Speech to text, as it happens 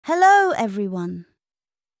Hello, everyone!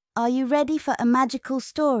 Are you ready for a magical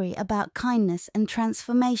story about kindness and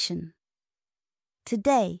transformation?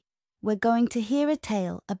 Today, we're going to hear a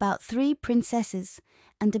tale about 3 princesses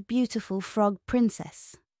and a beautiful frog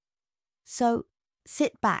princess. So,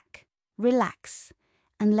 sit back, relax,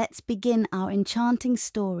 and let's begin our enchanting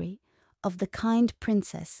story of the kind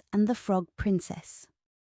princess and the frog princess.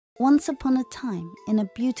 Once upon a time, in a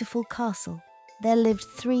beautiful castle, there lived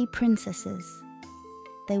 3 princesses.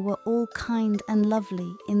 They were all kind and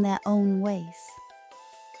lovely in their own ways.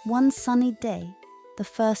 One sunny day, the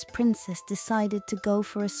first princess decided to go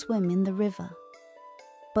for a swim in the river.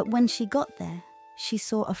 But when she got there, she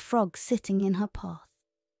saw a frog sitting in her path.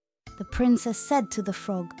 The princess said to the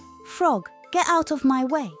frog, "Frog, get out of my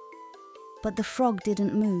way!" But the frog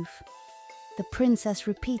didn't move. The princess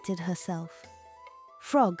repeated herself,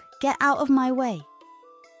 "Frog, get out of my way!"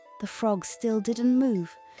 The frog still didn't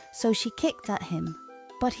move, so she kicked at him.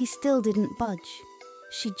 But he still didn't budge.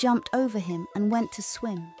 She jumped over him and went to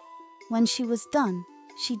swim. When she was done,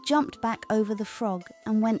 she jumped back over the frog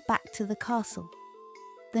and went back to the castle.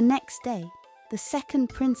 The next day, the second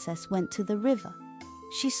princess went to the river.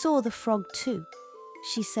 She saw the frog too.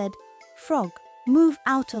 She said, "Frog, move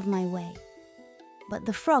out of my way." But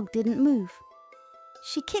the frog didn't move.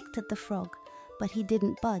 She kicked at the frog, but he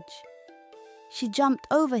didn't budge. She jumped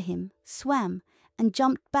over him, swam, and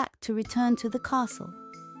jumped back to return to the castle.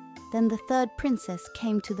 Then the third princess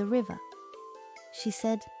came to the river. She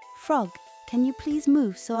said, "Frog, can you please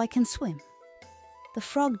move so I can swim?" The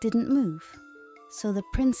frog didn't move, so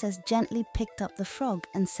the princess gently picked up the frog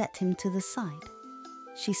and set him to the side.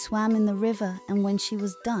 She swam in the river, and when she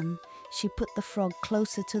was done, she put the frog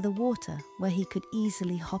closer to the water where he could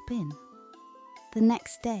easily hop in. The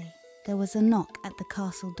next day, there was a knock at the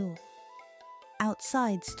castle door.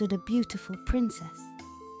 Outside stood a beautiful princess.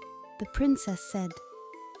 The princess said,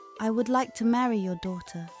 "I would like to marry your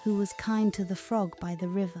daughter, who was kind to the frog by the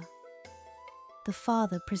river." The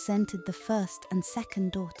father presented the first and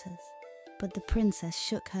second daughters, but the princess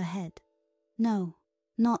shook her head. "No,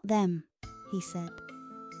 not them," he said.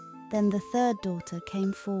 Then the third daughter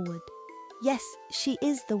came forward. "Yes, she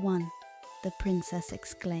is the one," the princess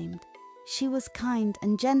exclaimed. "She was kind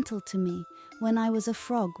and gentle to me when I was a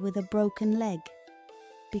frog with a broken leg.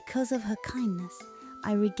 Because of her kindness,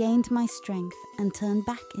 I regained my strength and turned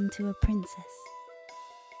back into a princess."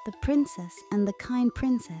 The princess and the kind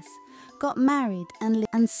princess got married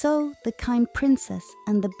and so the kind princess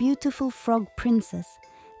and the beautiful frog princess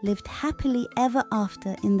lived happily ever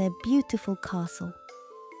after in their beautiful castle.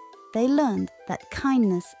 They learned that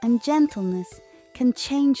kindness and gentleness can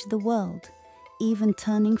change the world, even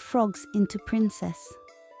turning frogs into princess.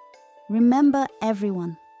 Remember,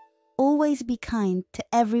 everyone, always be kind to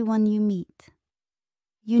everyone you meet.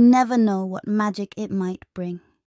 You never know what magic it might bring.